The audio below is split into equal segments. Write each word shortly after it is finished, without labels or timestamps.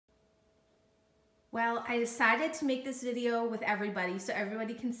Well, I decided to make this video with everybody so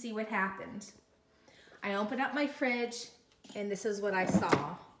everybody can see what happened. I opened up my fridge and this is what I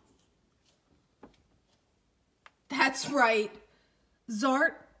saw. That's right.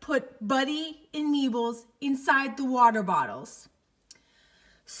 Zart put Buddy and Meebles inside the water bottles.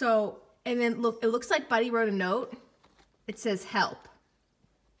 So, and then look, it looks like Buddy wrote a note. It says help.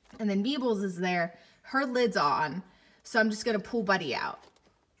 And then Meebles is there. Her lid's on. So I'm just going to pull Buddy out.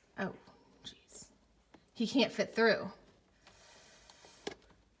 Oh, jeez. He can't fit through.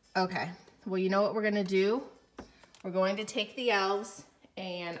 Okay. Well, you know what we're going to do? We're going to take the elves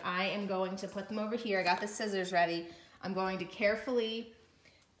and I am going to put them over here. I got the scissors ready. I'm going to carefully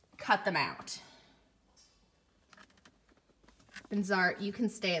cut them out. And Zart, you can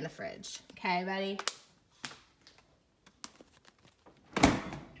stay in the fridge. Okay, buddy?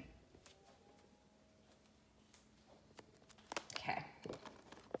 Okay.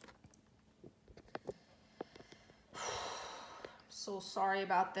 So sorry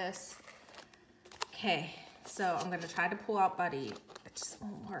about this. Okay, so I'm gonna try to pull out Buddy. It just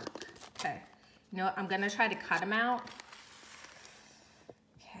won't work. Okay, you know what? I'm gonna try to cut him out.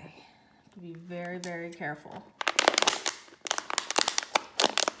 Okay, be very, very careful.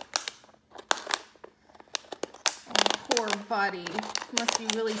 Oh, poor Buddy. Must be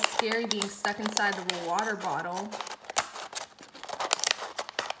really scary being stuck inside of a water bottle.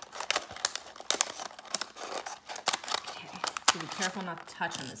 Okay, so be careful not to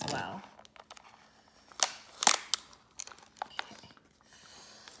touch him as well.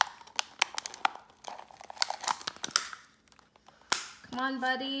 Come on,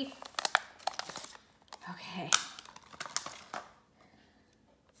 Buddy. Okay.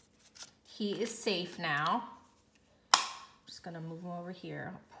 He is safe now. Just gonna move him over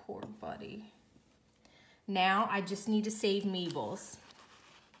here. Poor Buddy. Now I just need to save Meebles.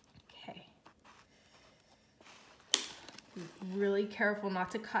 Okay. Be really careful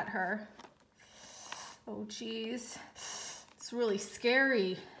not to cut her. Oh, geez. It's really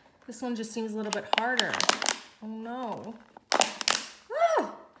scary. This one just seems a little bit harder. Oh, no.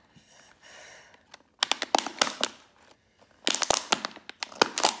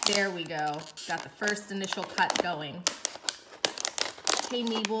 There we go. Got the first initial cut going. Okay,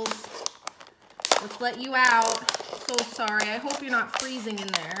 Meebles. Let's let you out. So sorry. I hope you're not freezing in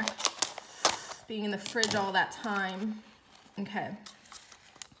there. Being in the fridge all that time. Okay.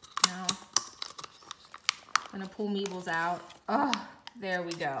 Now, I'm gonna pull Meebles out. Oh, there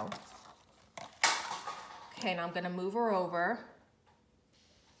we go. Okay, now I'm gonna move her over.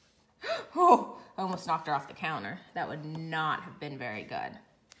 Oh, I almost knocked her off the counter. That would not have been very good.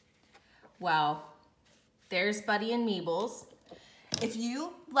 Well, there's Buddy and Meebles. If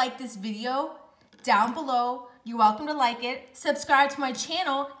you like this video, down below, you're welcome to like it, subscribe to my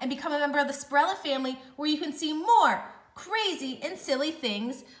channel, and become a member of the Sprella family where you can see more crazy and silly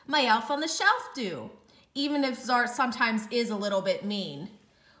things my elf on the shelf do, even if Zart sometimes is a little bit mean.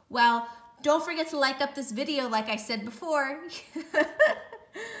 Well, don't forget to like up this video like I said before.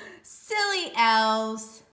 Silly elves.